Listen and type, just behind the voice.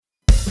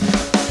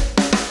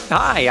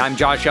Hi, I'm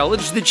Josh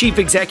Elledge, the Chief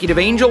Executive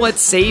Angel at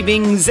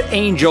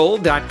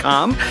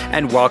SavingsAngel.com,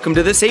 and welcome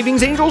to the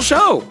Savings Angel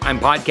Show. I'm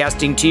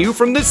podcasting to you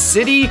from the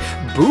city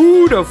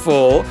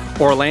beautiful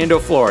Orlando,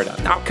 Florida.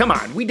 Now, come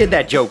on, we did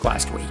that joke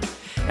last week.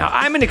 Now,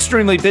 I'm an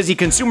extremely busy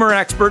consumer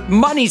expert,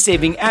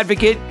 money-saving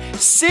advocate,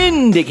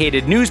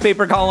 syndicated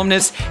newspaper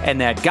columnist, and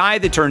that guy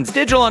that turns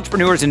digital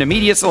entrepreneurs into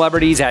media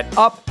celebrities at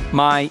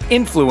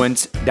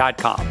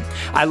upmyinfluence.com.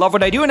 I love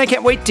what I do, and I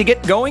can't wait to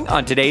get going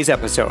on today's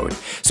episode.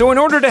 So in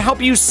order to help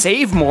you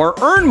save more,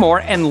 earn more,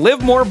 and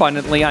live more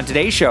abundantly on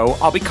today's show,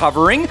 I'll be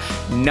covering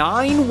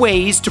 9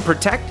 ways to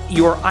protect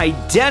your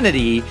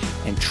identity.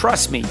 And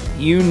trust me,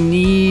 you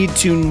need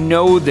to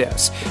know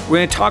this. We're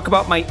going to talk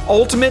about my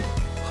ultimate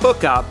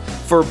hookup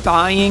for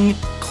buying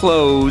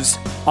clothes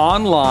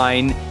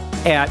online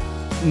at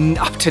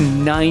up to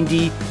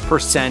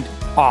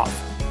 90%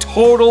 off.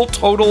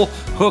 Total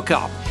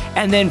hookup.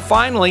 And then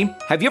finally,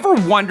 have you ever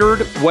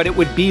wondered what it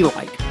would be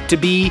like to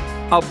be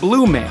a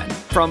Blue Man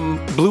from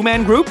Blue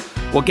Man Group?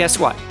 Well, guess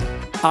what?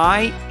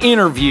 I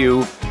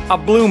interview a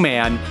Blue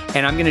Man,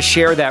 and I'm going to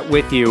share that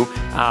with you.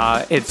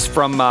 It's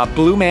from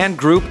Blue Man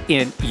Group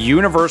in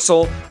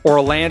Universal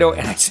Orlando,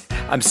 and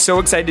I'm so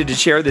excited to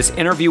share this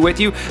interview with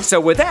you.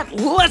 So with that,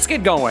 let's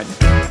get going.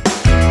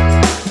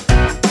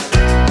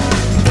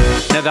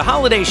 Now, the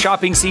holiday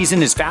shopping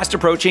season is fast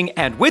approaching,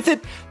 and with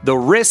it, the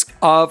risk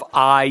of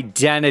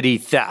identity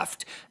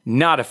theft.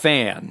 Not a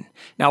fan.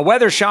 Now,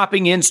 whether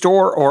shopping in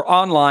store or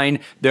online,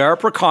 there are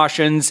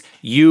precautions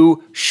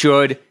you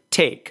should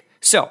take.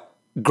 So,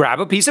 grab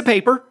a piece of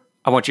paper.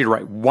 I want you to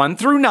write 1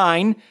 through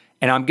 9,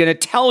 and I'm going to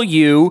tell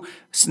you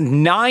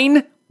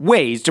 9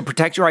 ways to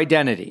protect your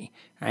identity.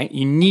 Right?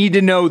 You need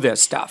to know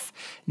this stuff.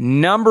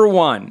 Number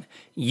 1,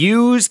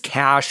 use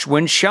cash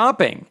when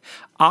shopping.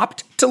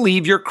 Opt to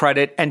leave your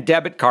credit and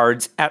debit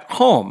cards at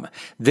home.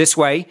 This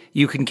way,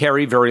 you can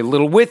carry very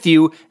little with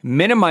you,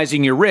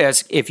 minimizing your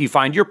risk if you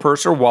find your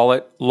purse or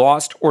wallet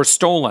lost or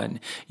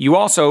stolen. You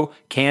also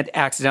can't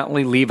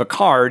accidentally leave a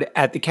card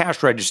at the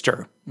cash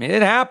register.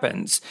 It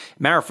happens.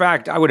 Matter of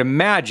fact, I would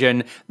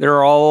imagine there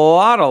are a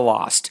lot of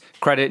lost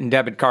credit and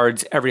debit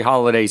cards every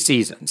holiday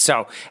season.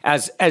 So,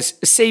 as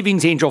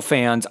Savings Angel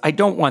fans, I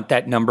don't want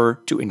that number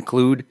to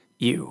include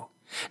you.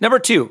 Number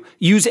 2,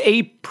 use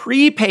a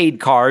prepaid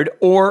card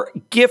or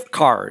gift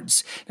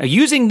cards. Now,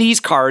 using these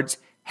cards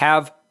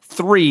have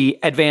 3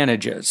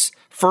 advantages.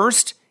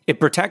 First, it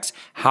protects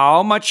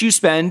how much you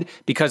spend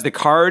because the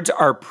cards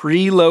are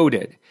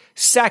preloaded.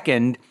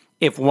 Second,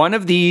 if one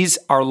of these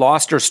are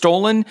lost or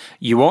stolen,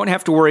 you won't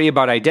have to worry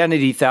about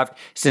identity theft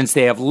since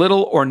they have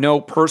little or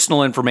no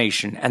personal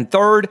information. And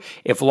third,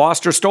 if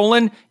lost or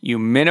stolen, you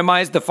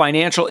minimize the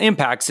financial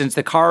impact since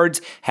the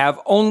cards have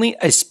only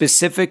a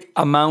specific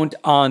amount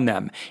on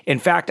them. In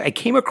fact, I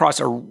came across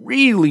a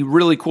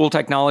really cool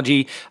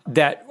technology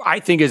that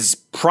I think is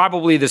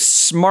probably the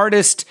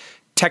smartest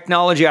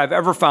technology I've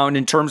ever found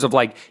in terms of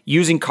like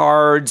using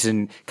cards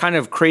and kind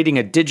of creating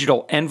a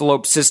digital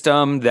envelope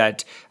system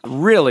that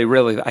really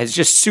is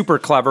just super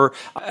clever.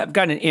 I've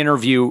got an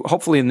interview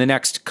hopefully in the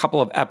next couple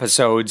of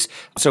episodes,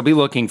 so be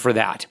looking for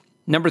that.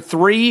 Number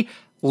 3,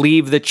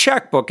 leave the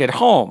checkbook at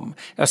home.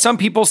 Now, some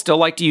people still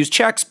like to use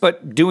checks,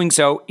 but doing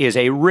so is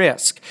a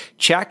risk.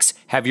 Checks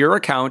have your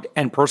account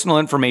and personal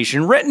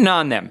information written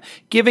on them,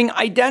 giving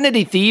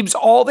identity thieves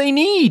all they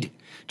need.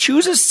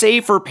 Choose a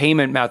safer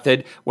payment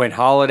method when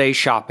holiday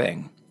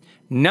shopping.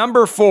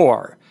 Number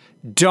 4,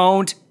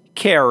 don't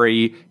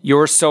carry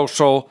your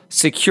social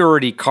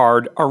security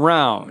card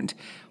around.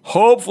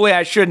 Hopefully,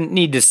 I shouldn't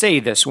need to say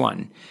this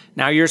one.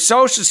 Now, your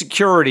social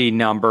security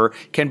number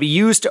can be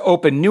used to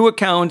open new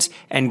accounts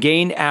and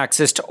gain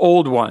access to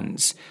old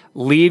ones.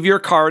 Leave your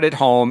card at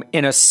home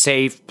in a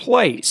safe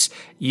place.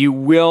 You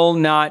will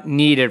not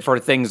need it for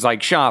things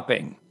like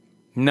shopping.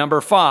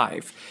 Number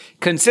 5,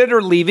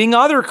 consider leaving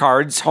other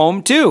cards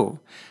home too.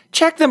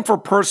 Check them for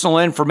personal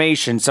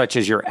information such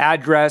as your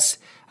address,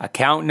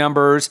 account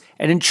numbers,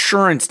 and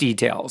insurance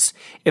details.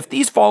 If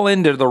these fall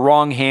into the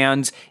wrong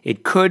hands,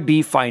 it could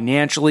be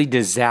financially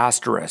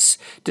disastrous.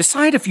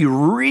 Decide if you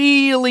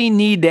really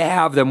need to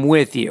have them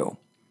with you.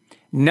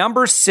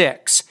 Number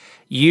 6,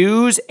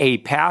 use a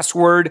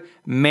password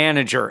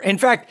manager. In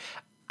fact,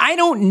 I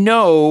don't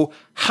know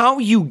how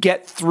you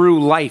get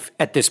through life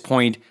at this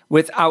point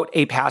without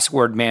a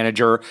password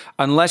manager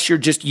unless you're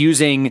just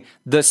using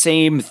the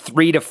same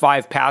 3 to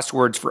 5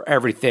 passwords for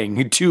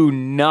everything. Do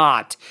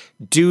not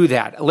do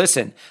that.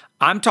 Listen,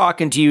 I'm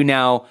talking to you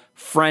now,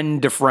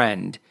 friend to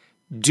friend.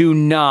 Do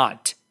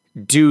not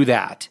do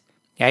that.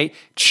 Okay?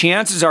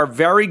 Chances are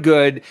very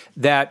good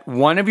that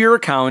one of your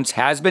accounts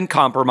has been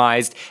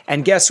compromised.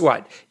 And guess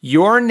what?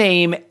 Your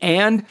name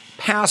and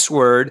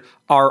password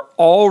are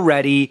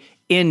already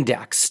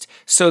indexed.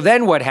 So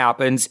then what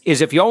happens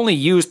is if you only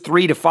use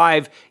 3 to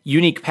 5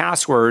 unique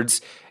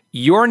passwords,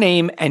 your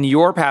name and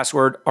your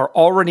password are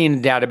already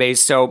in the database.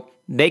 So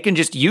they can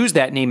just use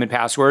that name and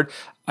password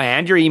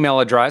and your email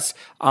address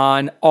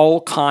on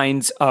all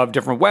kinds of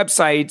different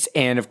websites.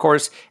 And of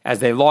course, as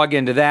they log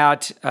into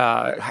that,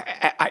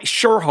 I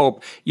sure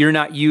hope you're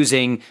not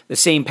using the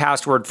same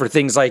password for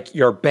things like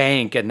your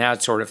bank and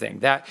that sort of thing.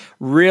 That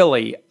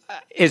really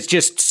is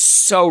just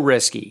so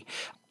risky.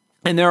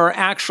 And there are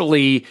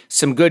actually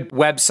some good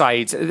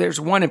websites. There's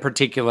one in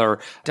particular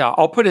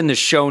I'll put in the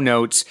show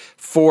notes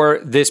for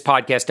this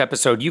podcast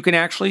episode. You can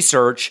actually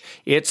search,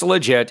 it's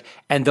legit,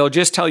 and they'll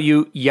just tell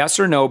you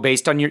yes or no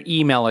based on your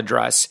email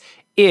address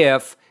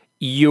if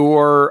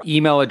your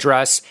email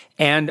address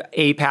and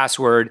a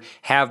password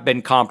have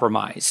been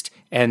compromised.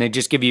 And they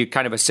just give you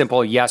kind of a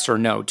simple yes or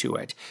no to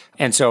it.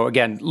 And so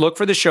again, look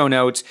for the show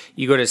notes.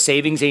 You go to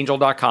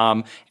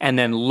savingsangel.com and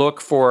then look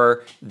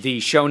for the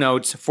show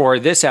notes for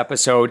this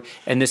episode.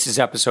 And this is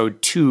episode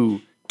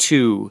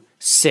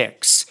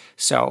 226.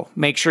 So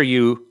make sure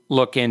you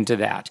look into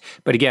that.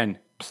 But again,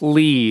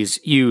 please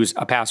use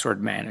a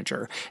password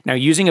manager. Now,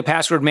 using a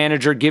password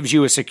manager gives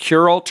you a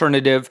secure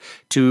alternative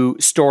to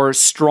store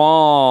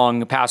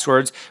strong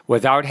passwords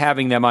without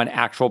having them on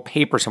actual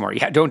paper somewhere.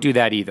 Yeah, don't do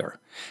that either.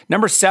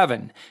 Number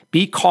 7,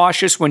 be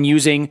cautious when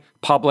using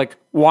public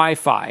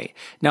Wi-Fi.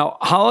 Now,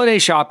 holiday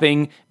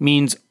shopping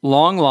means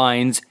long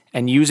lines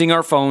and using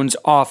our phones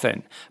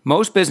often.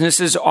 Most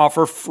businesses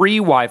offer free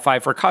Wi-Fi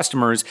for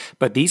customers,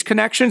 but these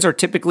connections are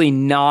typically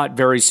not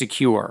very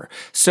secure.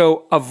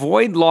 So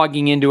avoid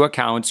logging into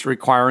accounts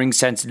requiring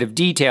sensitive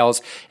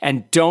details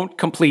and don't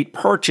complete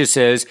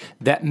purchases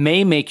that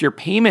may make your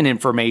payment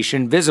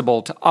information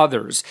visible to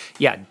others.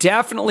 Yeah,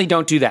 definitely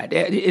don't do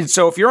that.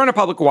 So if you're on a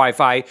public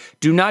Wi-Fi,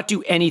 do not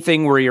do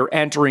anything where you're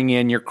entering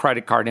in your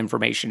credit card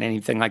information,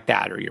 anything like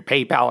that, or your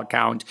PayPal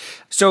account.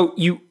 So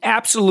you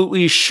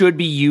absolutely should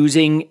be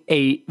using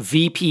a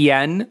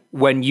VPN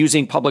when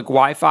using public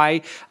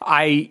Wi-Fi.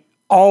 I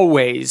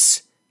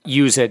always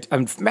use it.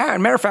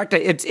 Matter of fact,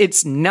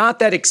 it's not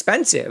that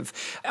expensive.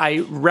 I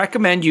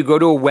recommend you go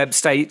to a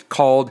website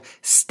called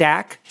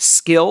Stack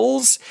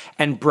Skills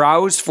and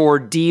browse for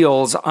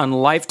deals on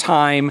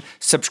lifetime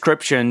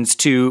subscriptions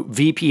to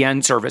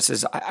VPN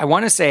services. I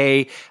want to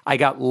say I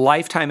got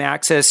lifetime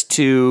access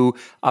to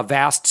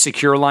Avast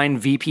Secure Line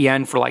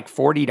VPN for like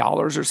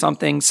 $40 or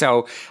something.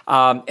 So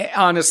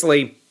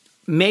honestly,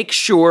 make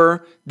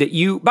sure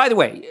that by the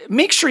way,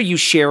 make sure you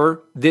share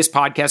this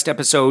podcast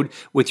episode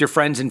with your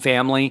friends and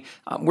family.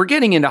 We're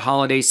getting into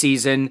holiday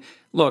season.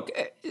 Look,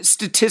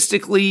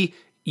 statistically,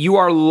 you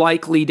are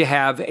likely to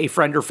have a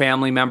friend or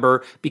family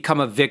member become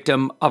a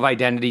victim of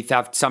identity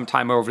theft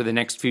sometime over the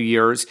next few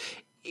years.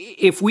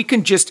 If we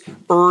can just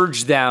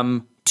urge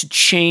them to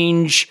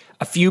change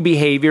a few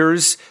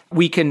behaviors,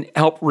 we can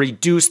help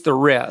reduce the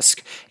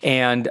risk,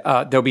 and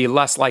they'll be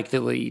less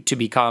likely to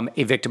become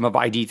a victim of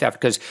ID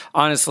theft. Because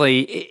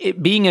honestly,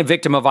 being a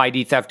victim of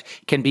ID theft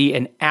can be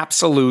an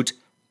absolute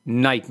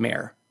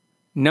nightmare.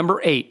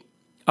 Number 8,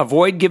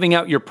 avoid giving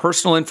out your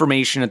personal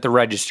information at the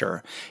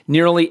register.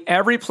 Nearly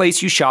every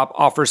place you shop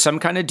offers some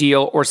kind of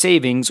deal or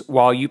savings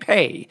while you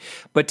pay.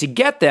 But to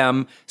get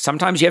them,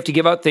 sometimes you have to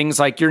give out things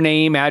like your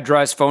name,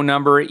 address, phone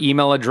number,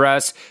 email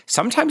address,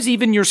 sometimes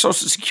even your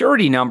social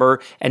security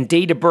number and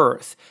date of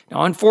birth.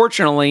 Now,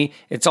 unfortunately,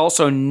 it's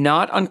also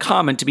not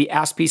uncommon to be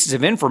asked pieces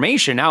of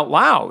information out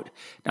loud.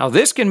 Now,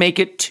 this can make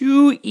it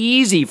too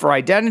easy for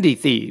identity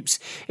thieves.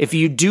 If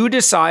you do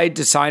decide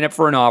to sign up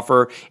for an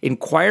offer,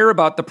 inquire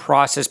about the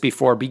process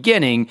before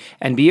beginning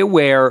and be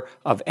aware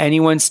of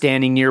anyone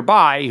standing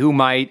nearby who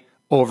might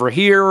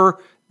overhear.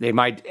 They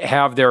might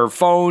have their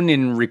phone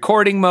in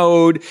recording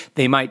mode.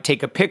 They might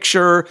take a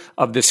picture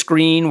of the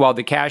screen while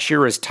the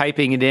cashier is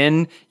typing it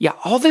in. Yeah,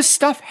 all this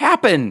stuff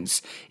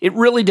happens. It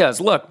really does.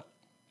 Look,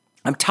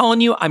 I'm telling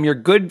you, I'm your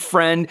good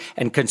friend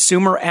and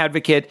consumer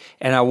advocate,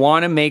 and I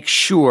want to make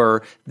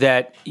sure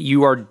that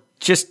you are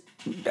just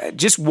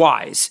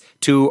wise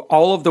to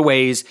all of the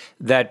ways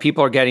that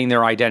people are getting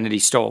their identity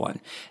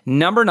stolen.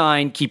 Number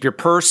 9, keep your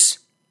purse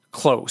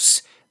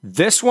close.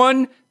 This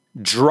one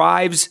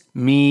drives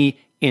me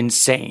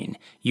insane.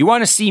 You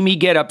want to see me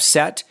get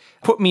upset?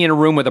 Put me in a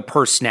room with a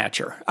purse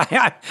snatcher.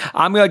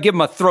 I'm going to give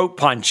him a throat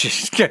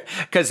punch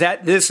because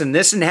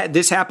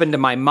this happened to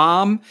my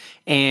mom,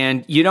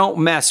 and you don't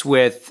mess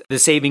with the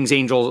Savings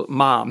Angel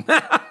mom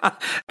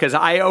because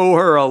I owe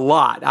her a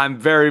lot. I'm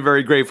very,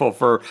 very grateful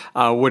for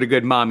what a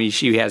good mommy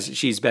she has.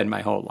 She's been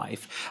my whole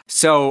life.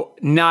 So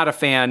not a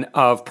fan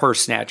of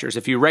purse snatchers.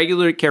 If you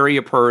regularly carry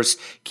a purse,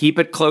 keep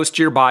it close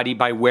to your body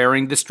by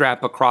wearing the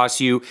strap across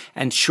you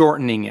and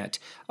shortening it.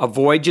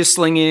 Avoid just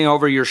slinging it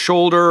over your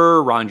shoulder,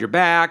 around your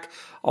back.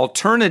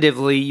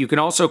 Alternatively, you can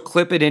also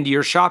clip it into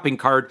your shopping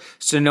cart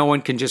so no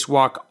one can just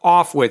walk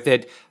off with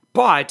it.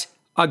 But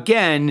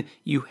again,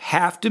 you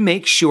have to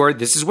make sure,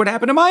 this is what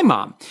happened to my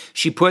mom.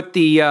 She put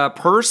the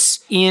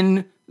purse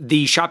in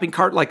the shopping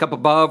cart, like up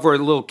above where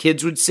the little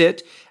kids would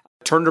sit,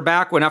 turned her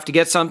back, went off to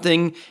get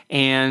something,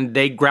 and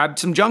they grabbed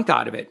some junk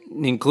out of it,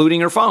 including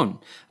her phone.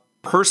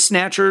 Purse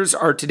snatchers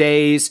are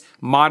today's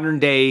modern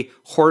day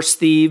horse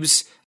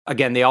thieves.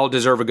 Again, they all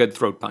deserve a good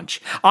throat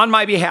punch. On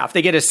my behalf,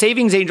 they get a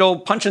savings angel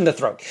punch in the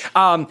throat.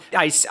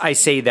 I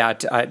say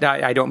that,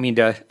 I don't mean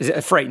to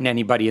frighten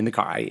anybody in the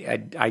car.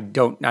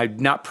 I'm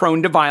not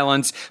prone to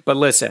violence, but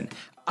listen,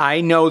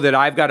 I know that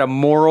I've got a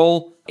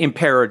moral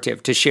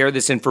imperative to share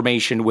this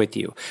information with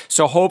you.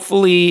 So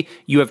hopefully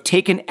you have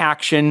taken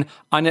action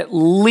on at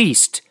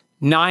least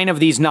 9 of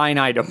these 9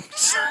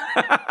 items.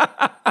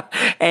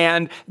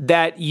 And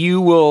that you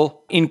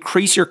will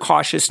increase your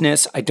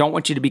cautiousness. I don't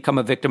want you to become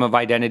a victim of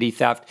identity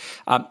theft.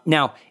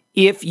 Now,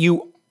 if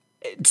you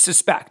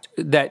suspect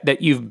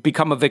that you've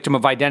become a victim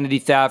of identity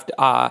theft,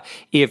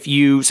 if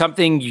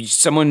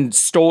someone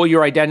stole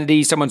your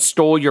identity, someone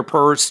stole your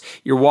purse,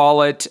 your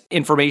wallet,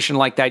 information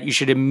like that, you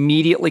should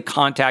immediately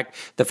contact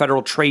the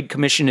Federal Trade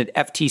Commission at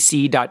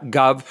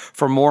ftc.gov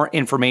for more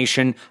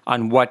information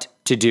on what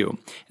to do.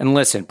 And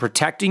listen,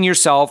 protecting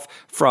yourself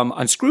from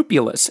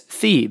unscrupulous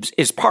thieves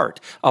is part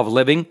of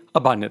living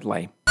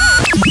abundantly.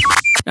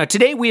 Now,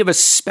 today we have a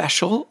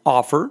special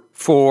offer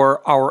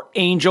for our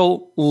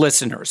Angel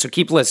listeners, so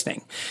keep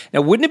listening.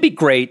 Now, wouldn't it be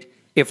great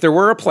if there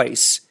were a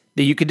place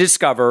that you could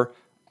discover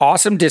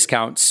awesome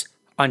discounts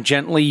on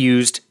gently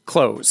used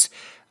clothes?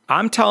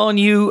 I'm telling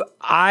you,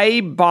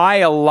 I buy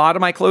a lot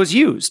of my clothes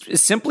used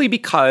simply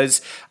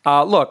because,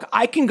 look,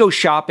 I can go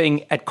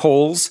shopping at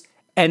Kohl's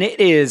and it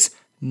is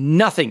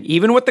nothing,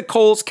 even with the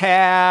Kohl's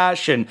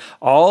Cash and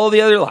all the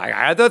other, like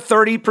I have the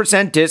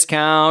 30%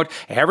 discount,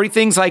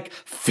 everything's like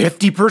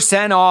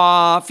 50%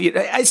 off.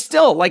 I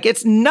still, like,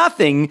 it's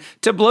nothing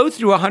to blow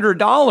through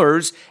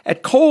 $100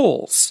 at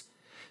Kohl's.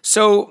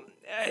 So,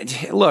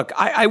 look,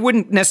 I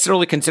wouldn't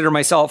necessarily consider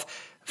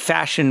myself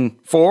fashion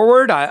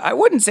forward. I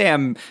wouldn't say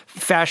I'm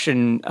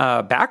fashion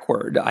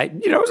backward.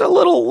 It's a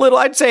little,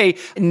 I'd say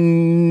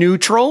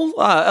neutral,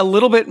 a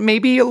little bit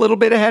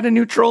ahead of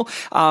neutral.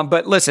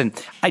 But listen,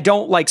 I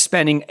don't like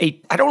spending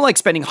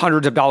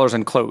hundreds of dollars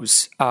on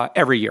clothes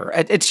every year.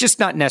 It's just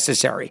not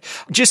necessary.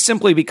 Just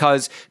simply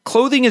because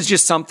clothing is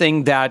just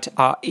something that,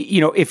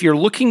 if you're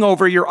looking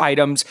over your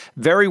items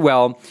very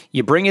well,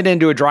 you bring it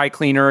into a dry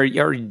cleaner,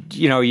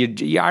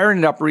 you iron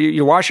it up,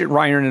 you wash it and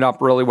iron it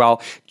up really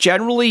well.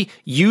 Generally,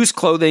 used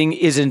clothing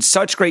is in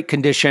such great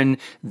condition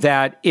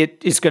that it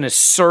is going to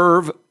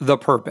serve the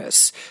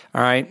purpose.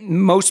 All right.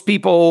 Most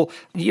people,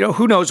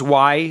 who knows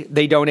why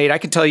they donate. I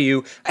can tell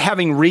you,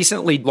 having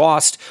recently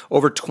lost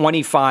over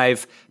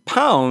 25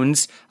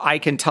 pounds, I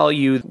can tell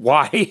you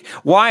why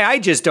I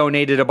just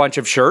donated a bunch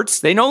of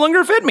shirts. They no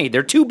longer fit me.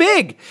 They're too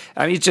big.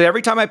 I mean,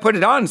 every time I put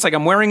it on, it's like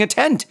I'm wearing a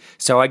tent.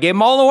 So I gave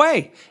them all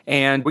away.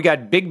 And we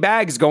got big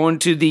bags going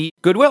to the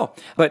Goodwill.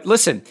 But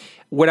listen,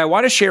 what I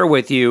want to share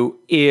with you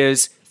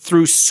is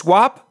through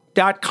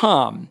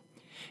swap.com,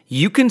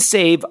 you can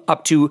save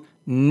up to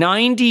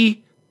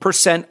 90%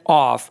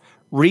 off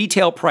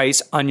retail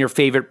price on your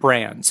favorite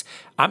brands.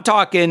 I'm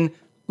talking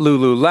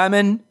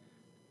Lululemon,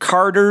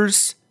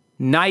 Carter's,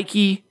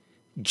 Nike,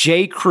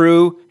 J.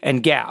 Crew,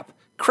 and Gap.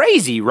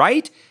 Crazy,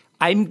 right?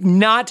 I'm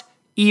not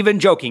even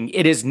joking.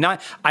 It is not.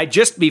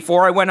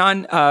 Before I went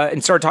on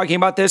and started talking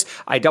about this,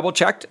 I double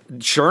checked.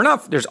 Sure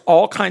enough, there's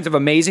all kinds of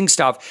amazing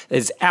stuff that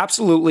is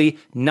absolutely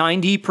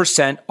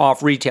 90%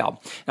 off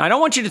retail. Now, I don't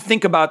want you to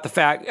think about the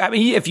fact,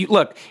 if you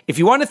want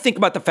to think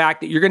about the fact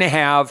that you're going to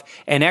have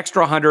an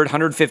extra $100,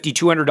 $150,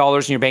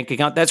 $200 in your bank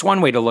account, that's one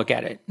way to look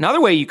at it.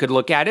 Another way you could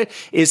look at it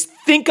is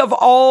think of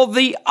all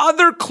the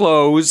other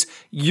clothes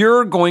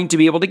you're going to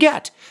be able to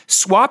get.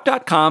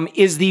 Swap.com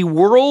is the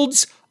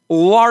world's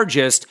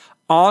largest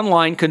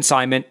online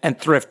consignment and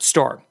thrift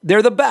store.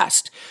 They're the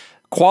best.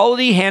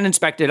 Quality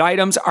hand-inspected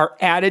items are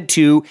added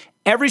to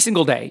every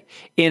single day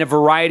in a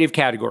variety of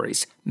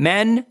categories: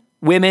 men,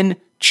 women,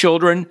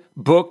 children,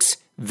 books,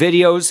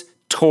 videos,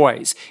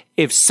 toys.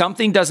 If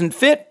something doesn't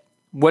fit,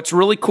 what's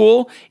really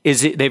cool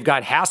is they've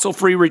got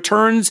hassle-free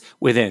returns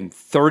within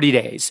 30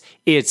 days.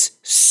 It's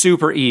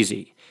super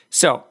easy.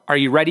 So, are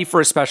you ready for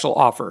a special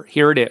offer?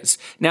 Here it is.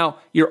 Now,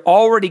 you're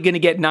already going to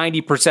get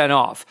 90%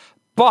 off,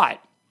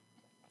 but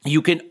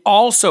you can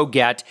also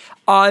get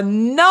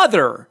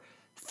another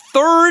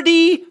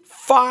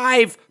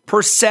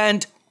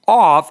 35%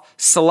 off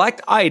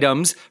select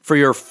items for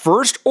your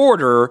first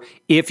order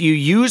if you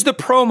use the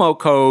promo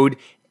code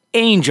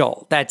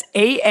ANGEL. That's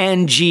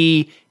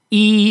ANGEL.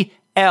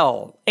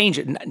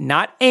 Angel,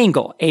 not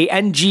Angle.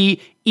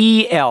 ANGEL.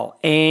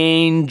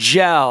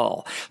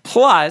 Angel.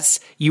 Plus,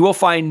 you will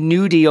find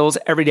new deals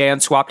every day on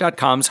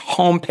swap.com's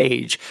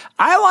homepage.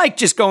 I like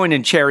just going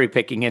and cherry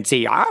picking and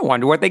see, I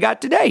wonder what they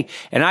got today.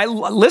 And I've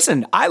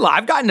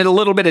gotten a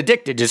little bit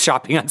addicted to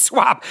shopping on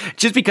Swap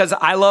just because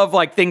I love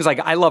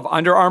I love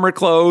Under Armour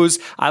clothes.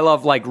 I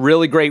love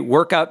really great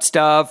workout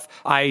stuff.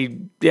 I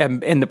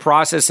am in the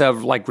process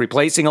of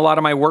replacing a lot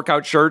of my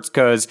workout shirts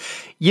because,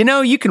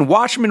 you can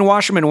wash them and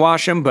wash them and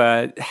wash them,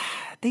 but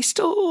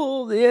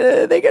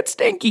they get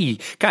stinky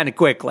kind of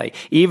quickly,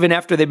 even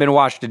after they've been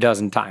washed a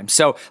dozen times.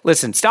 So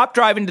listen, stop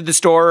driving to the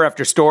store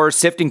after store,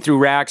 sifting through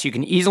racks. You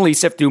can easily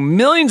sift through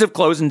millions of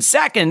clothes in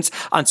seconds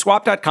on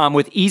swap.com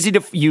with easy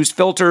to use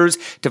filters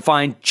to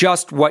find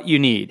just what you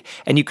need.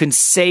 And you can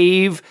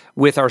save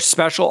with our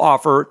special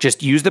offer.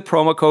 Just use the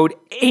promo code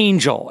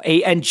ANGEL,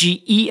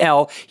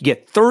 ANGEL. You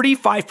get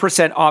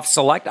 35% off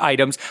select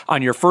items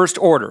on your first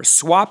order.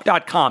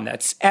 Swap.com.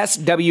 That's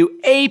SWAP.com.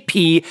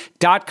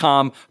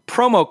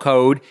 Promo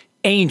code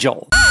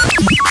ANGEL.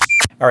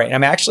 All right.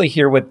 I'm actually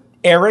here with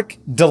Eric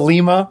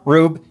DeLima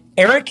Rubb.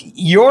 Eric,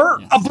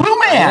 you're a blue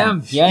man. I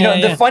am.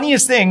 Yeah, The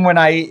funniest thing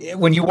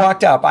when you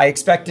walked up, I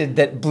expected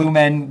that blue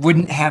men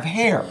wouldn't have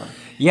hair.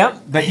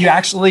 Yep. But you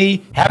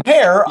actually have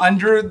hair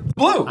under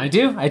blue. I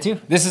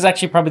do. This is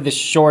actually probably the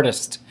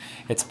shortest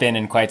it's been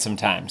in quite some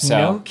time. So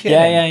no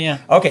kidding. Yeah.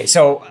 Okay,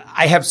 so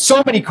I have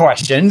so many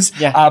questions.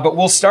 Yeah. But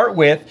we'll start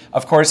with,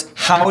 of course,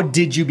 how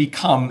did you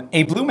become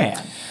a blue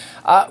man?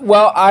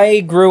 Well,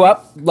 I grew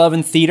up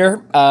loving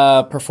theater,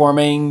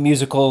 performing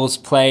musicals,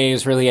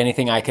 plays, really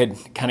anything I could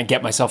kind of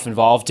get myself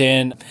involved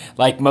in.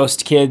 Like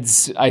most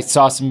kids, I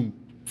saw some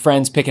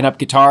friends picking up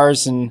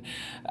guitars, and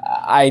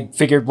I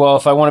figured, well,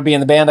 if I want to be in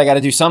the band, I got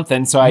to do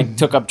something. So I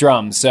took up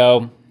drums.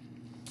 So,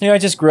 I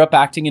just grew up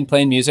acting and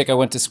playing music. I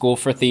went to school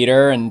for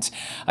theater, and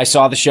I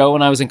saw the show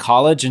when I was in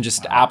college and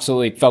just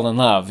absolutely fell in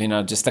love.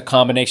 Just the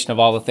combination of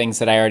all the things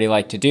that I already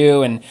like to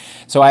do. And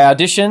so I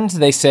auditioned.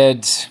 They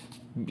said,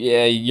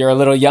 yeah, you're a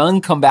little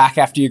young, come back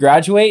after you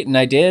graduate. And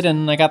I did,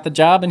 and I got the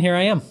job, and here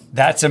I am.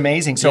 That's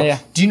amazing. So Yeah.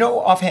 Do you know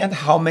offhand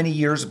how many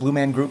years Blue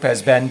Man Group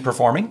has been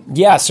performing?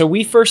 Yeah, so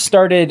we first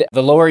started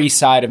the Lower East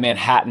Side of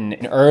Manhattan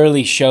in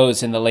early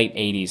shows in the late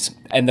 80s.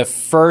 And the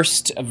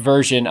first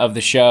version of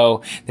the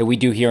show that we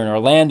do here in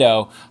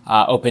Orlando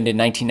opened in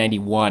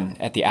 1991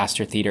 at the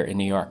Astor Theater in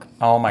New York.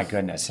 Oh, my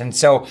goodness. And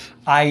so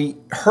I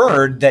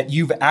heard that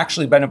you've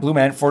actually been a blue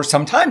man for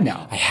some time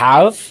now. I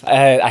have.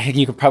 I think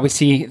you could probably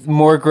see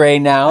more gray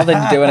now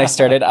than you did when I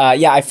started.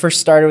 I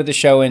first started with the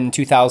show in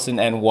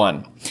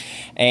 2001.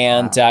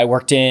 And I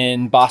worked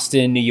in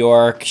Boston, New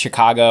York,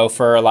 Chicago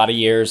for a lot of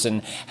years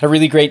and had a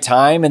really great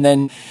time. And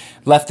then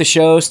left the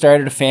show,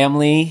 started a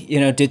family,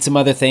 did some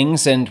other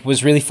things, and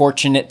was really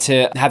fortunate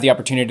to have the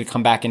opportunity to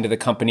come back into the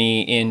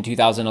company in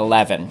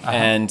 2011.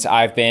 And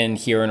I've been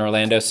here in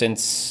Orlando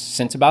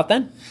since about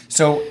then.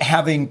 So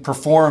having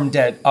performed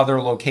at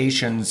other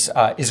locations,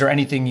 is there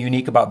anything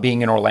unique about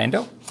being in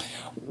Orlando?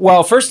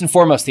 Well, first and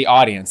foremost, the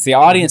audience. The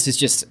audience is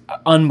just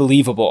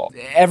unbelievable.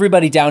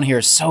 Everybody down here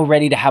is so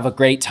ready to have a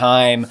great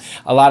time.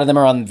 A lot of them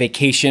are on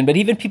vacation, but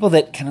even people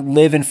that kind of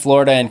live in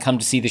Florida and come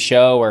to see the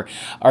show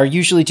are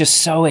usually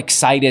just so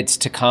excited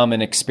to come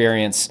and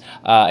experience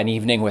an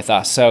evening with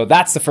us. So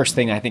that's the first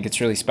thing I think it's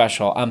really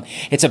special.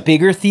 It's a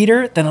bigger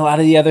theater than a lot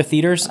of the other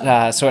theaters,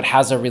 so it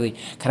has a really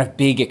kind of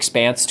big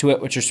expanse to it,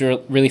 which is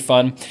really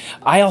fun.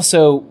 I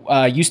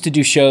also used to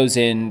do shows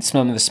in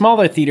some of the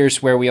smaller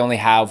theaters where we only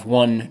have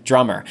one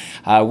drummer.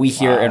 We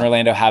here in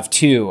Orlando have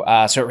two,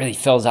 so it really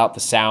fills out the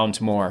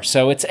sound more.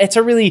 So it's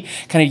a really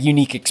kind of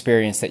unique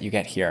experience that you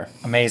get here.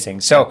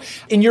 Amazing. So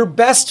in your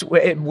best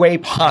way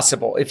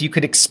possible, if you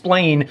could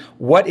explain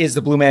what is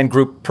the Blue Man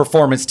Group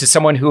performance to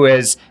someone who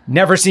has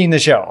never seen the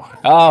show.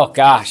 Oh,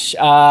 gosh.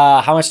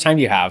 How much time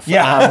do you have?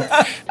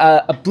 Yeah.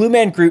 A Blue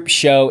Man Group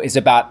show is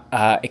about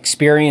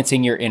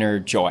experiencing your inner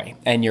joy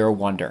and your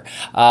wonder.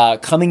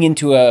 Coming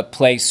into a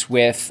place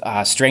with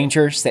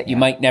strangers that you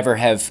might never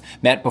have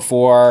met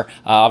before.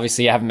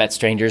 Obviously, you haven't met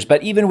strangers,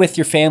 but even with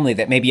your family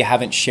that maybe you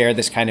haven't shared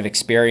this kind of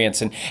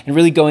experience and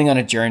really going on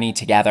a journey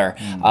together,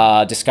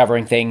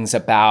 discovering things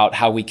about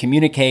how we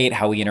communicate,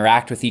 how we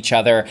interact with each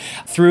other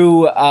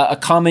through a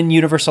common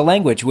universal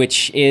language,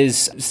 which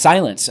is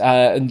silence,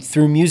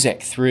 through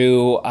music,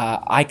 through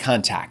eye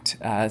contact,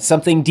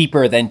 something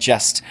deeper than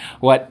just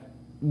what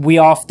we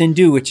often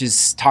do, which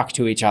is talk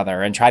to each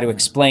other and try to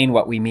explain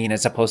what we mean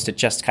as opposed to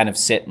just kind of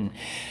sit and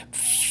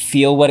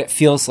feel what it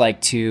feels like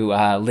to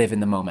live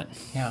in the moment.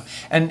 Yeah.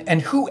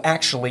 And who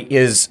actually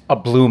is a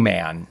blue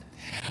man?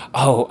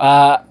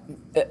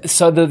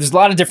 So there's a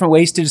lot of different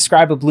ways to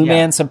describe a blue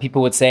man. Some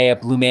people would say a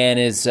blue man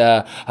is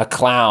a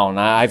clown.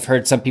 I've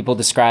heard some people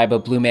describe a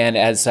blue man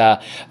as a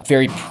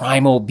very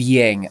primal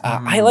being.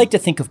 I like to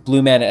think of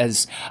blue man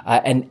as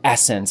an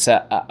essence,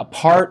 a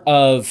part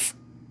of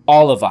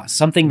all of us,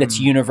 something that's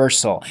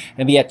universal,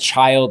 and be a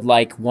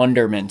childlike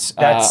wonderment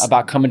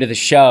about coming to the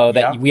show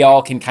that we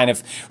all can kind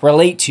of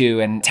relate to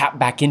and tap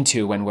back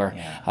into when we're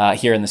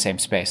here in the same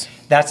space.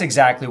 That's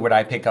exactly what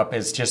I pick up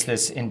as just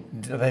this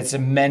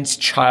immense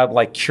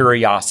childlike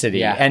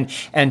curiosity. And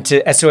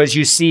so as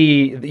you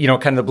see,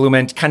 kind of the blue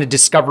man kind of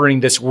discovering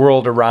this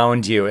world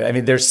around you. I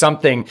mean, there's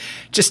something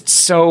just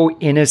so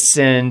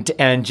innocent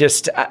and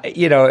just,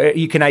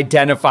 you can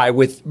identify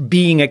with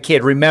being a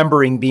kid,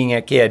 remembering being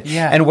a kid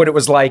and what it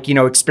was like,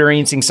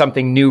 experiencing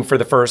something new for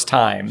the first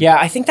time. Yeah,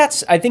 I think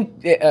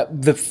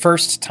the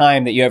first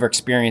time that you ever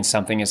experience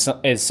something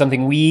is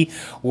something we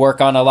work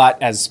on a lot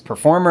as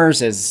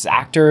performers, as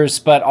actors,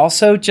 but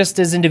also just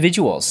as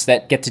individuals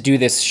that get to do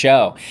this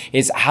show,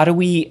 is how do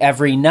we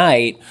every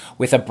night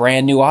with a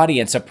brand new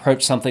audience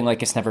approach something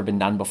like it's never been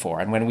done before?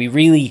 And when we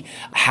really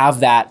have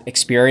that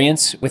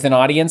experience with an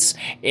audience,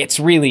 it's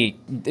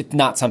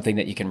not something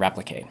that you can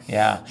replicate.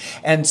 Yeah.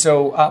 And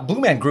so Blue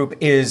Man Group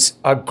is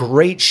a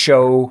great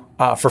show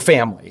for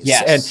families.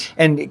 Yes.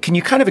 And can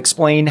you kind of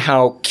explain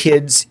how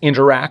kids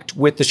interact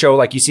with the show?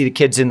 Like you see the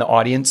kids in the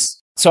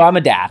audience? So I'm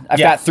a dad. I've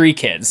got 3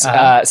 kids.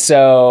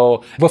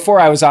 So before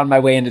I was on my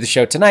way into the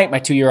show tonight, my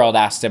 2-year-old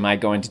asked, am I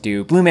going to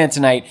do Blue Man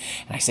tonight?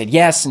 And I said,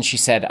 yes. And she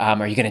said,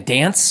 are you going to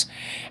dance?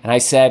 And I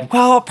said,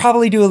 well, I'll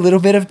probably do a little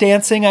bit of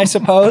dancing, I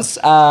suppose.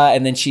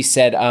 And then she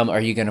said,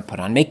 are you going to put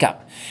on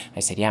makeup? I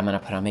said, yeah, I'm going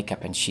to put on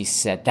makeup. And she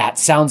said, that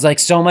sounds like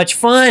so much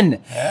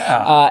fun.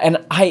 Yeah. And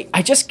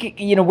I just,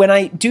 when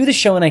I do the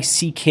show and I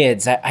see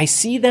kids, I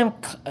see them,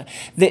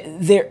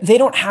 they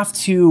don't have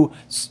to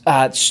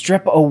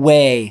strip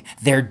away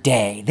their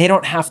day. They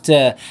don't have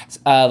to,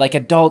 like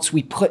adults,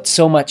 we put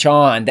so much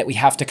on that we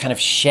have to kind of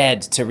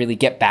shed to really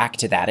get back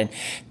to that. And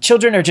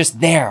children are just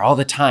there all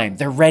the time.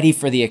 They're ready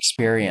for the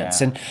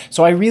experience. Yeah. And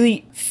so I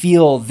really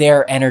feel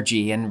their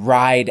energy and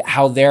ride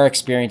how they're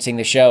experiencing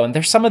the show. And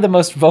they're some of the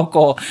most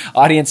vocal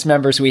audience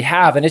members we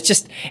have. And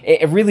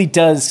it really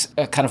does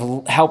kind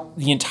of help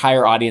the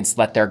entire audience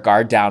let their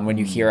guard down when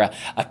you hear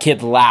a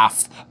kid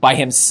laugh by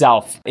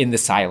himself in the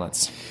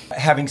silence.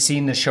 Having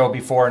seen the show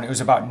before, and it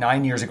was about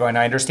 9 years ago, and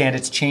I understand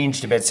it's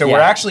changed a bit. So we're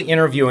actually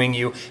interviewing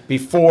you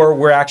before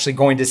we're actually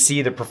going to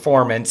see the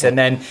performance. And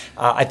then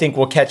I think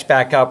we'll catch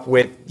back up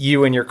with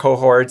you and your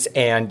cohorts,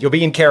 and you'll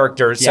be in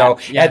character. So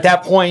at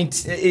that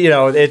point,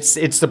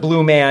 it's the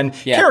Blue Man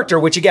character,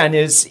 which again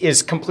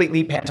is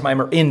completely pantomime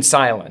or in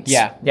silence.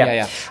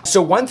 Yeah.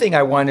 So one thing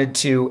I wanted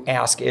to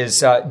ask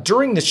is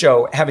during the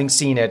show, having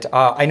seen it,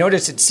 I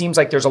noticed it seems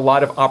like there's a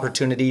lot of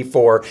opportunity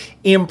for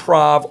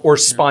improv or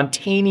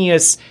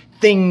spontaneous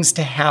things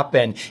to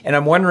happen. And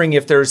I'm wondering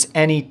if there's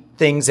any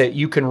things that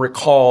you can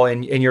recall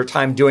in your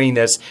time doing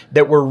this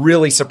that were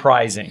really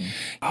surprising.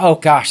 Oh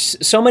gosh,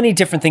 so many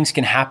different things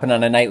can happen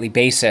on a nightly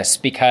basis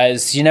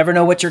because you never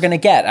know what you're going to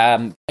get.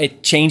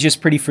 It changes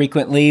pretty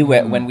frequently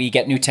when we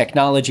get new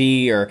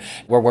technology or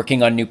we're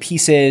working on new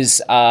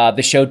pieces.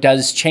 The show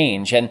does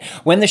change. And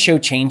when the show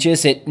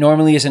changes, it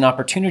normally is an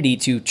opportunity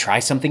to try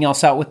something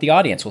else out with the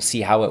audience. We'll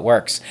see how it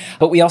works.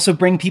 But we also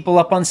bring people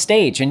up on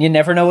stage, and you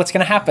never know what's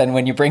going to happen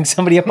when you bring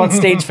somebody up on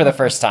stage for the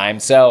first time.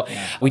 So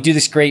we do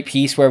this great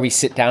piece where we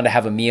sit down to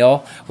have a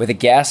meal with a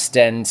guest,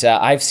 and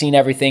I've seen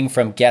everything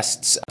from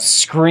guests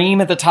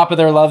scream at the top of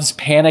their lungs,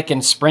 panic,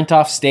 and sprint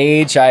off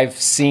stage. I've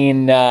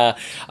seen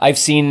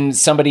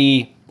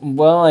somebody,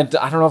 well, I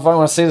don't know if I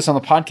want to say this on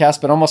the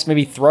podcast, but almost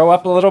maybe throw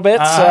up a little bit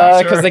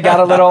because they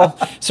got a little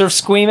sort of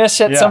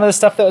squeamish at some of the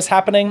stuff that was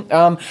happening.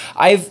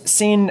 I've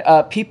seen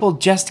people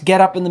just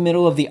get up in the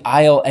middle of the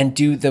aisle and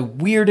do the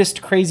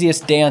weirdest,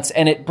 craziest dance,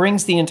 and it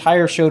brings the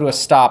entire show to a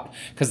stop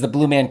because the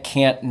Blue Man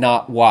can't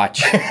not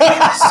watch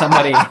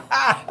somebody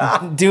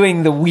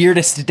doing the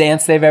weirdest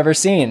dance they've ever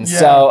seen. Yeah.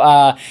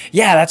 So,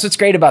 that's what's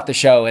great about the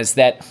show is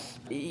that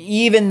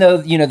even though,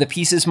 the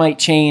pieces might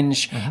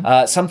change,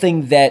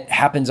 something that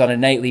happens on a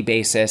nightly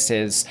basis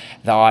is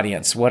the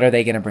audience. What are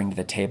they going to bring to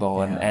the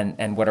table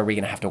and what are we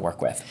going to have to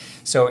work with?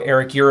 So,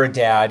 Eric, you're a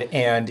dad,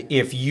 and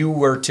if you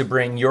were to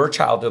bring your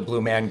child to the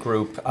Blue Man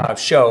Group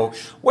show,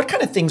 what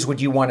kind of things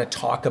would you want to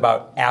talk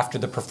about after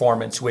the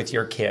performance with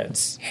your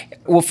kids?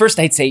 Well, first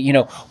I'd say,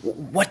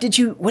 what did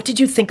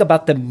you think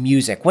about the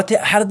music?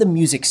 How did the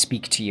music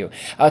speak to you?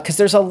 Because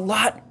there's a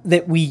lot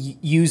that we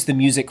use the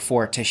music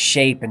for to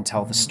shape and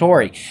tell the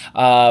story,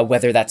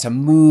 whether that's a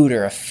mood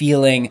or a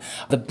feeling.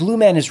 The Blue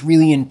Man is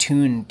really in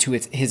tune to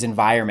his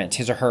environment,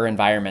 his or her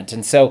environment.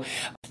 And so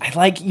I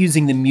like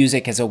using the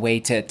music as a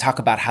way to talk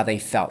about how they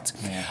felt.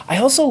 Yeah. I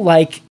also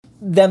like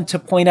them to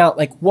point out,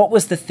 what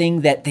was the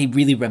thing that they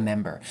really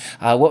remember?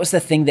 What was the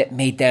thing that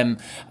made them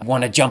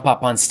want to jump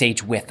up on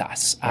stage with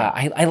us?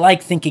 I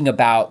like thinking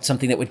about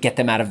something that would get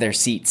them out of their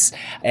seats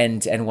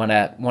and want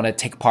to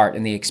take part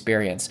in the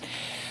experience.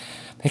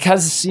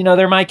 Because,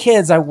 they're my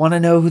kids, I want to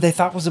know who they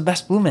thought was the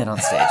best Blue Man on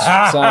stage.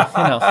 So,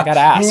 I got to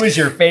ask. Who is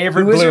your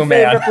favorite Blue Man? Who is your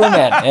favorite Blue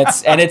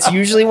Man? It's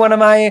usually one of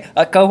my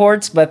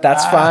cohorts, but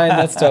that's fine.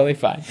 That's totally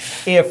fine.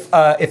 If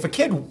a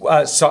kid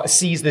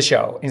sees the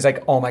show and he's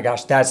like, oh my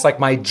gosh, that's like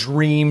my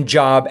dream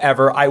job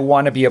ever. I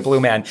want to be a Blue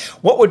Man.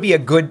 What would be a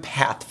good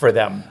path for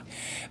them?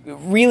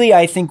 Really,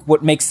 I think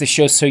what makes the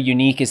show so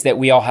unique is that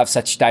we all have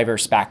such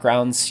diverse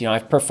backgrounds.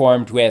 I've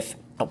performed with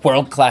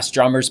world-class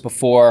drummers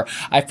before.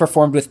 I've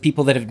performed with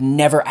people that have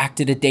never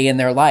acted a day in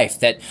their life,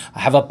 that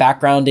have a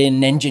background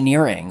in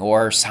engineering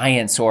or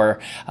science, or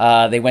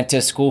they went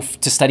to school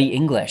to study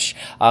English.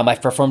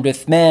 I've performed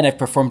with men, I've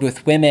performed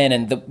with women,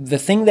 and the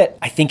thing that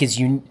I think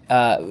is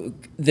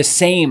the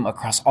same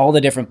across all the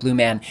different Blue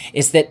Man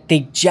is that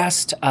they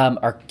just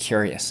are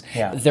curious.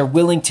 Yeah. They're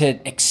willing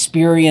to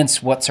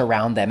experience what's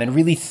around them and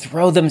really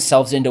throw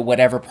themselves into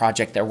whatever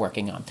project they're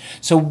working on.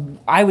 So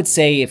I would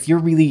say if you're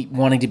really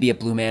wanting to be a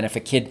Blue Man, if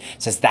a kid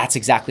says, that's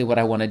exactly what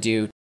I want to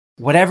do,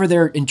 whatever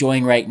they're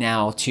enjoying right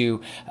now,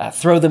 to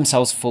throw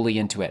themselves fully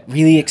into it,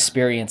 really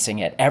experiencing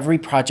it. Every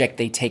project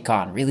they take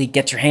on, really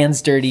get your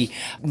hands dirty,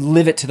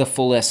 live it to the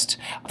fullest.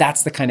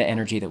 That's the kind of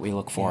energy that we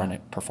look for in a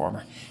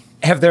performer.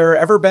 Have there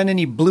ever been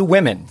any Blue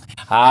women?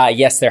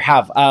 Yes, there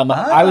have.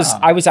 I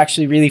was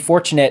actually really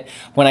fortunate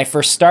when I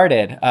first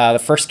started.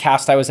 The first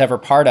cast I was ever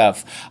part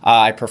of,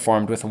 I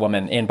performed with a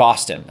woman in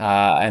Boston,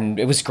 and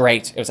it was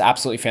great. It was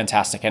absolutely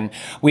fantastic. And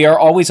we are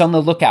always on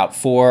the lookout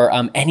for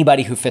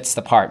anybody who fits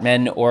the part,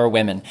 men or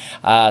women.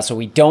 So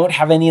we don't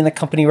have any in the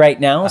company right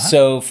now.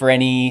 So for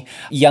any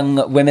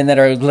young women that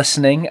are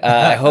listening,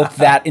 I hope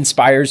that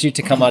inspires you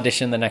to come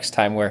audition the next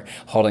time we're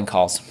holding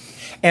calls.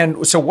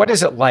 And so what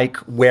is it like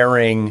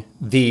wearing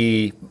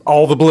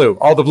all the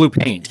blue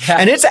paint?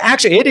 And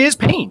it is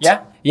paint.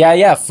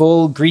 Yeah.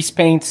 Full grease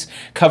paint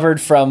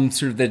covered from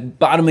sort of the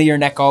bottom of your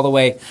neck all the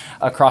way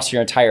across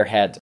your entire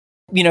head.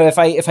 You know, if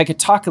I could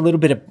talk a little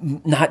bit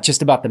of not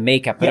just about the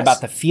makeup, but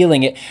about the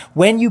feeling,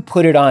 when you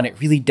put it on, it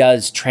really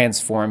does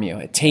transform you.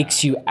 It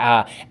takes you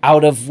out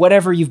of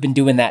whatever you've been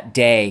doing that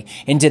day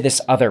into this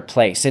other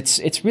place.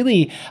 It's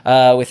really,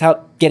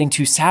 without getting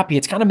too sappy,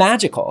 it's kind of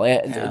magical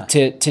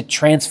to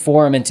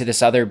transform into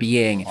this other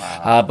being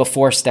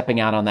before stepping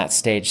out on that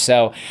stage.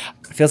 So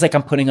it feels like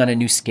I'm putting on a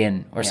new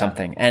skin or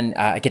something, and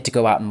I get to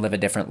go out and live a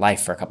different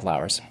life for a couple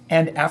hours.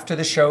 And after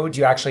the show, do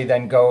you actually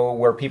then go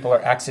where people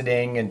are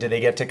exiting, and do they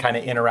get to kind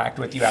of interact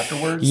with you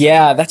afterwards?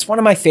 Yeah, that's one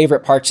of my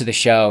favorite parts of the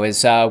show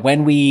is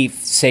when we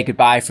say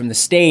goodbye from the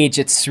stage,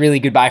 it's really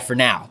goodbye for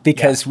now,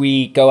 because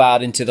we go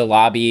out into the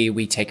lobby,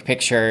 we take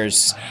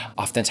pictures,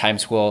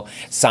 oftentimes we'll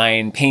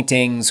sign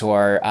paintings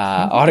or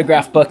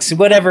autograph books,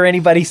 whatever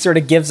anybody sort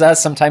of gives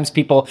us. Sometimes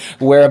people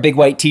wear a big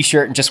white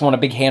t-shirt and just want a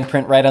big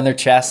handprint right on their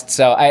chest.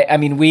 So I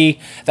mean,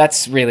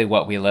 that's really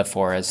what we live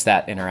for, is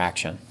that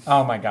interaction.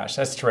 Oh my gosh,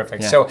 that's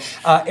terrific. Yeah. So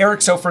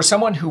Eric, so for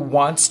someone who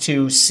wants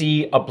to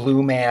see a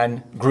Blue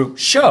Man Group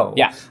show,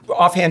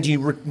 offhand, do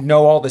you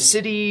know all the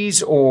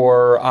cities,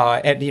 or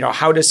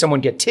how does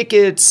someone get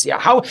tickets? Yeah,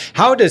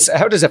 how does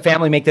a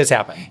family make this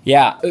happen?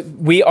 Yeah,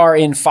 we are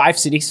in 5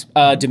 cities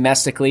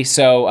domestically,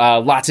 so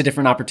lots of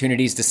different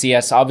opportunities to see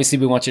us. Obviously,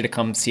 we want you to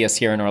come see us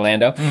here in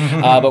Orlando,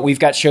 but we've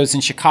got shows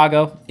in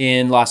Chicago,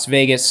 in Las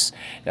Vegas,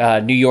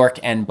 New York,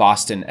 and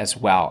Boston as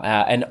well.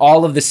 And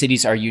all of the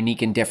cities are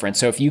unique and different.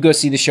 So if you go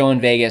see the show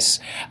in Vegas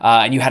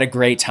and you had a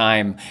great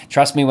time,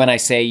 trust me when I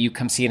say you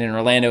come see it in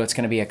Orlando, it's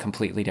going to be a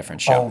completely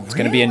different show. Oh, it's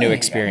going to be a new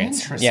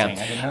experience. Interesting. I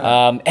didn't know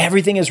that.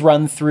 Everything is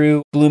run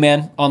through Blue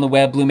Man on the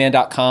web,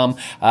 blueman.com.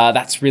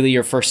 That's really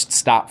your first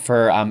stop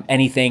for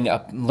anything,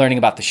 learning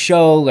about the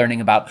show,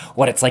 learning about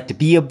what it's like to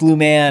be a Blue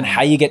Man,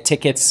 how you get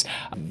tickets,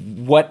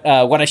 what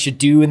I should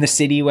do in the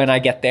city when I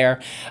get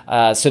there.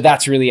 So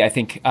that's really, I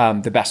think,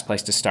 the best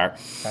place to start.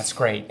 That's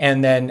great.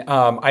 And then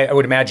I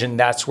would imagine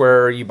that's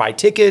where you buy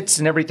tickets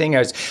and everything.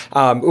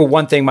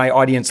 One thing my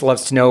audience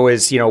loves to know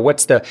is,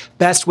 what's the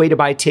best way to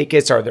buy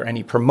tickets? Are there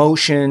any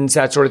promotions,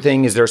 that sort of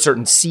thing? Is there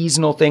certain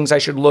seasonal things I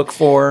should look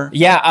for?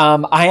 Yeah,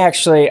 I'm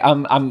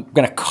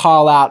going to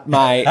call out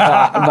my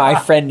my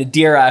friend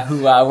Nadira,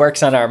 who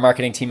works on our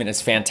marketing team and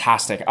is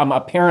fantastic.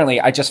 Apparently,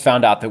 I just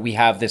found out that we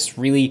have this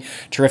really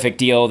terrific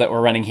deal that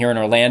we're running here in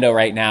Orlando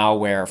right now,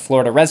 where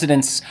Florida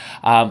residents,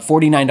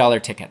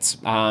 $49 tickets.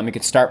 You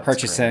could start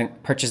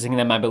purchasing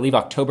them, I believe,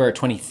 October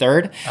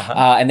 23rd,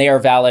 and they are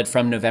valid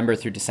from November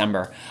through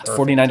December. It's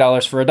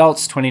 $49 for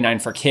adults,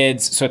 $29 for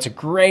kids. So it's a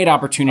great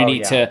opportunity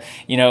to,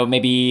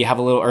 maybe have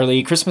a little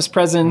early Christmas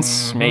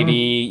presents,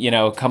 maybe,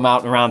 come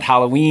out around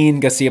Halloween,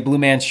 go see a Blue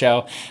Man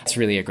show. It's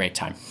really a great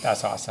time.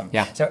 That's awesome.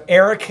 Yeah. So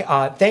Eric,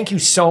 thank you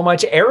so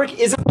much. Eric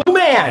is a Blue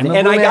Man,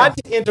 and I got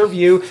to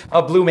interview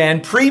a Blue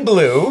Man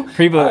pre-Blue.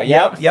 Pre-Blue,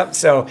 Yep.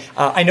 So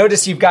I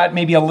noticed you've got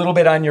maybe a little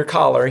bit on your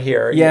collar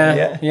here.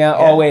 Yeah.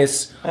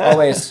 Always.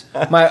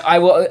 I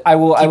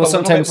will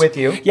sometimes with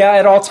you. Yeah,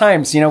 at all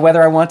times.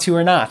 Whether I want to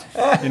or not.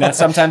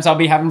 Sometimes I'll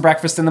be having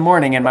breakfast in the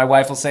morning, and my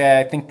wife will say,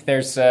 "I think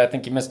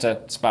you missed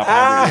a spot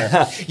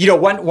over here."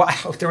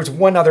 There was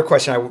one other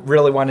question I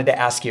really wanted to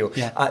ask you.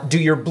 Yeah. Do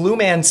your Blue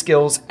Man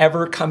skills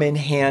ever come in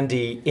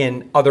handy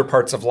in other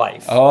parts of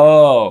life?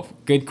 Oh,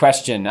 good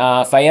question.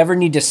 If I ever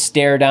need to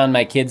stare down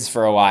my kids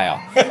for a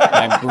while,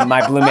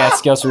 my Blue Man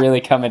skills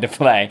really come into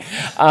play.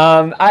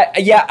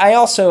 I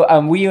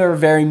also, we are a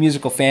very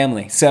musical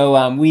family.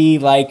 So we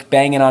like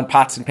banging on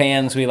pots and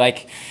pans. We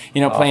like,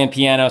 playing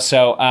piano.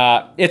 So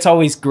it's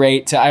always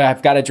great.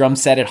 I've got a drum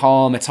set at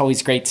home. It's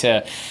always great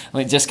to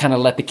just kind of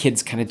let the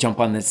kids kind of jump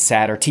on the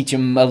set or teach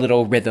them a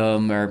little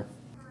rhythm or,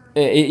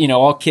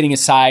 all kidding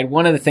aside,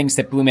 one of the things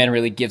that Blue Man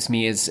really gives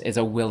me is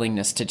a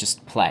willingness to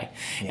just play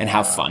and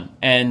have fun.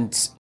 And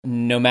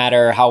no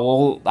matter how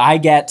old I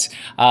get,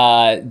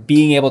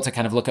 being able to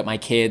kind of look at my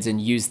kids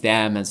and use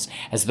them as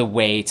the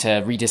way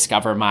to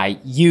rediscover my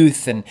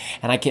youth, and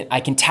I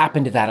can tap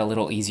into that a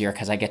little easier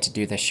because I get to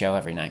do this show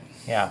every night.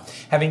 Yeah,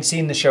 having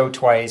seen the show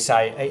twice,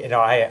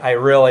 I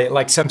really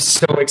I'm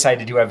so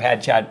excited to have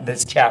had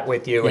this chat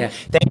with you, and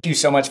thank you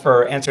so much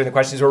for answering the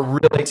questions. We're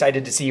really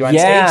excited to see you on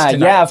stage tonight.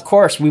 Yeah, of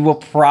course. We will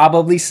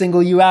probably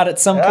single you out at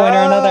some point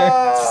or another.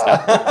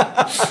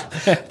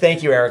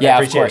 Thank you, Eric. Yeah, I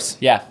appreciate of course.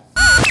 it. Yeah.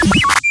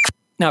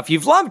 Now, if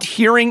you've loved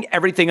hearing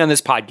everything on this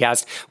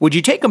podcast, would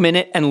you take a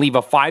minute and leave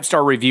a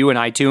 5-star review in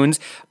iTunes?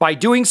 By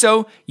doing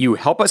so, you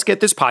help us get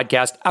this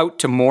podcast out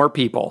to more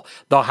people.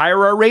 The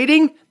higher our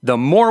rating, the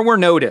more we're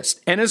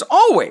noticed. And as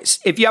always,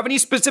 if you have any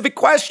specific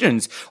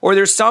questions or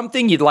there's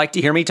something you'd like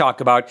to hear me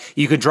talk about,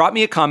 you can drop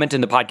me a comment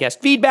in the podcast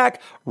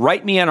feedback,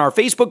 write me on our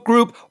Facebook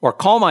group, or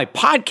call my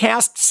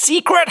podcast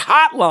secret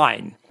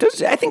hotline.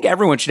 I think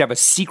everyone should have a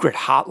secret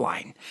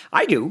hotline.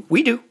 I do.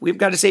 We do. We've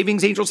got a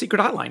Savings Angel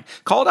secret hotline.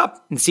 Call it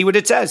up and see what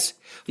it says.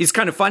 It's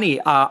kind of funny.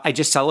 I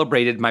just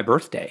celebrated my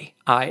birthday.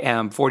 I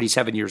am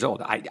 47 years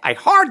old. I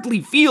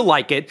hardly feel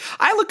like it.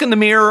 I look in the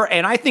mirror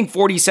and I think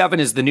 47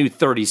 is the new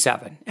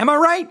 37. Am I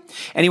right?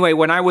 Anyway,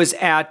 when I was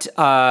at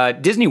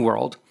Disney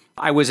World,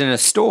 I was in a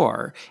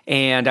store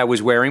and I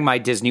was wearing my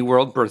Disney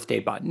World birthday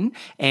button.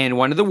 And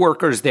one of the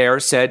workers there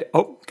said,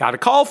 "Oh, got a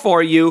call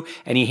for you."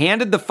 And he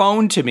handed the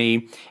phone to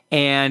me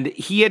and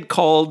he had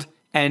called,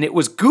 and it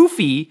was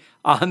Goofy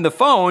on the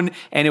phone.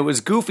 And it was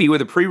Goofy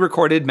with a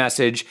pre-recorded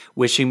message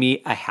wishing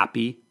me a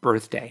happy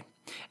birthday.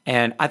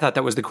 And I thought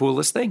that was the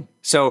coolest thing.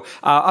 So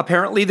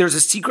apparently there's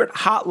a secret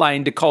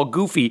hotline to call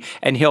Goofy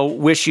and he'll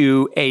wish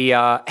you a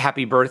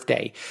happy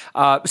birthday.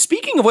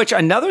 Speaking of which,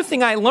 another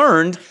thing I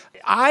learned,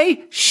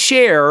 I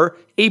share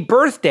a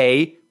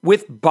birthday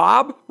with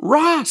Bob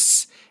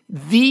Ross,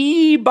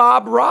 the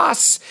Bob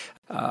Ross.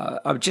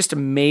 Just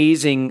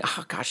amazing.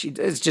 Oh gosh,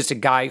 he's just a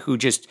guy who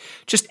just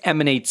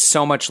emanates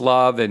so much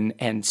love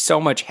and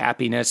so much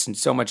happiness and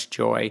so much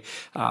joy.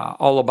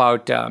 All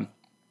about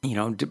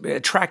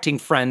attracting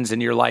friends in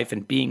your life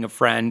and being a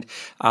friend,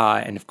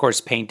 and of course,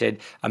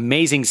 painted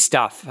amazing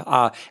stuff.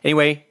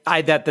 Anyway,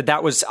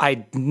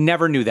 I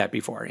never knew that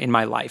before in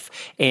my life,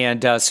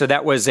 and so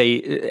that was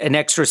an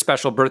extra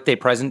special birthday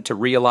present to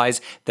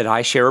realize that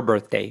I share a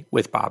birthday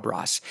with Bob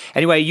Ross.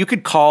 Anyway, you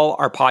could call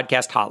our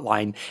podcast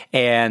hotline,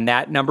 and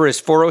that number is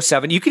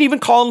 407. You can even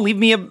call and leave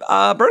me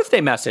a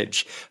birthday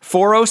message.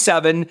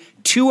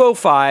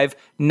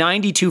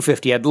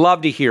 407-205-9250. I'd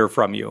love to hear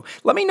from you.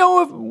 Let me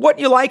know what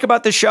you like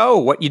about the show,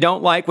 what you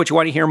don't like, what you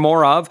want to hear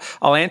more of.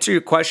 I'll answer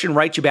your question,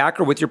 write you back,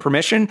 or with your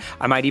permission,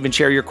 I might even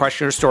share your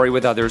question or story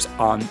with others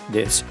on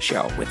this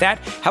show. With that,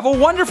 have a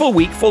wonderful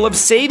week full of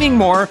saving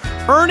more,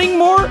 earning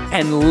more,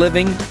 and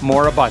living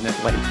more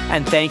abundantly.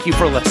 And thank you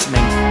for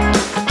listening.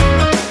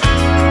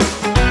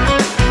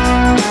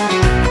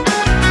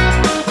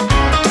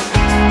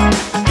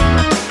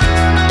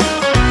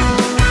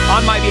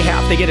 On my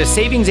behalf, they get a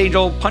Savings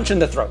Angel punch in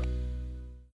the throat.